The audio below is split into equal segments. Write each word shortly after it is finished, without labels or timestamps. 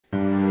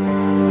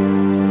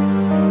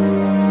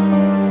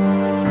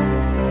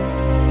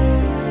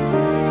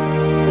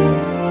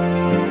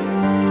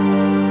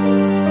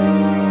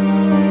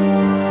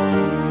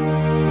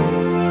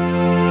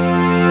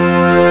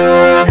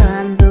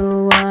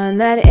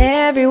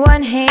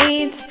everyone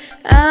hates.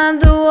 I'm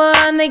the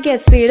one that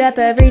gets beat up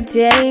every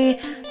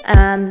day.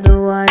 I'm the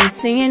one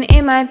singing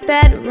in my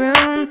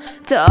bedroom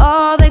to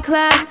all the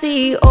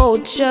classy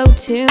old show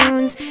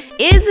tunes.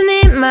 Isn't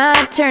it my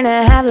turn to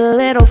have a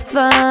little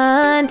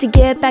fun, to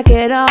get back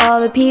at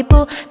all the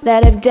people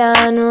that have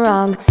done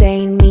wrong,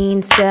 saying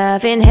mean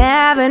stuff and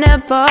having a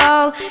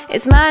ball?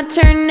 It's my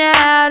turn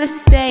now to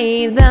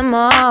save them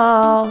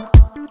all.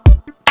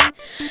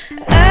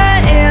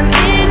 I am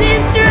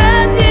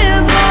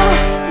indestructible,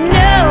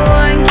 no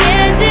one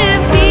can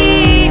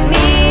defeat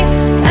me.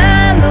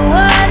 I'm the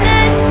one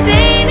that's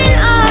saving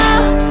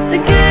all the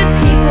good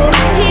people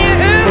here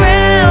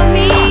around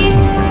me.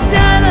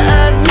 Some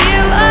of you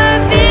are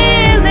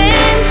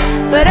villains,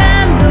 but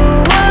I'm the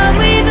one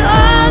with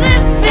all the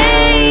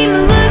fame.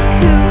 Look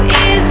who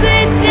is the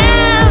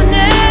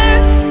downer,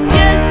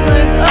 just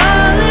look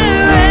all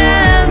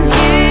around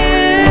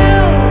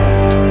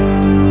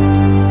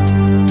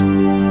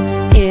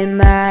you. In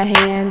my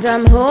hand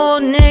I'm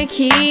holding a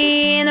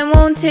key, and it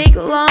won't take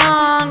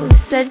long to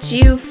set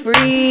you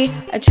free.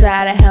 I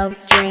try to help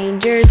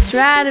strangers,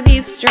 try to be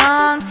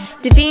strong,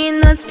 defeating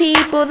those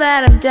people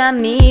that have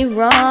done me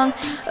wrong.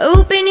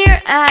 Open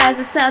your eyes,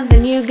 it's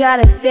something you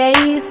gotta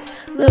face.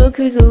 Look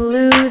who's a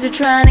loser,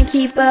 trying to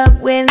keep up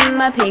with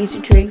my pace.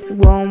 Your tricks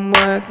won't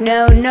work,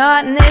 no,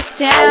 not in this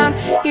town.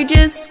 You're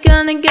just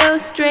gonna go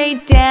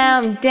straight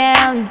down,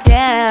 down,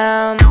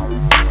 down.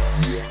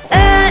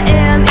 I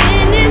am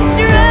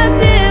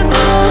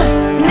indestructible,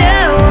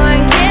 no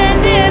one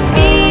can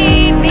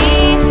defeat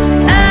me.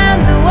 I'm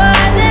the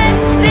one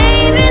that's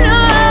saving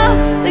all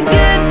the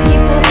good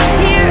people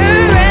here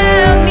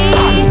around me.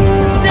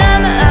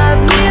 Some of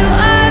you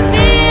are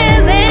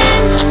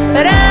villains,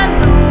 but I'm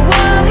the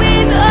one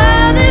with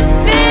all the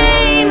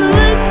fame.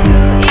 Look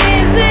who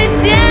is the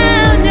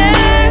downer,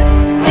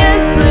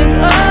 just look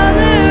all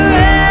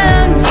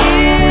around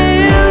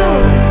you.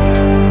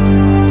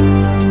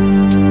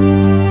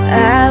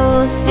 I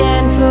will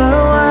stand for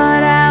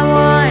what I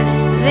want,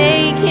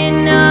 they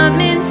cannot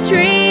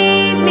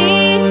mistreat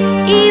me.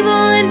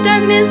 Evil and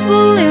darkness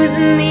will lose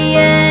in the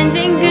end,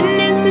 and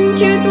goodness and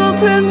truth will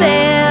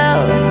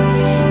prevail.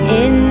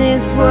 In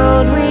this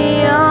world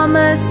we all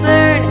must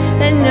learn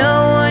that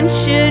no one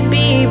should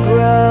be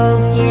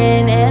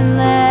broken and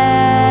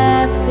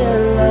left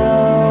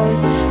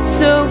alone.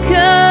 So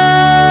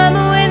come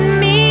with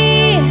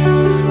me,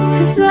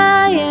 'cause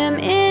I am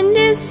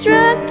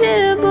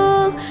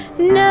indestructible,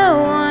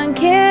 no one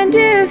can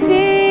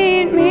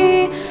defeat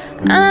me.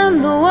 I'm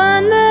the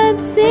one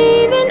that's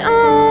saving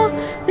all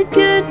the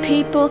good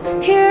people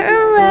here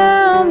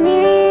around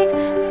me.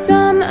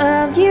 Some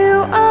of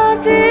you are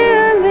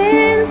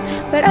villains,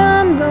 but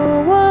I'm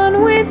the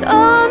one with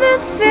all the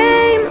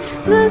fame.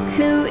 Look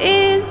who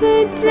is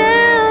the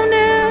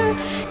downer,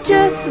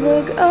 just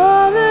look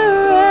all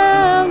around.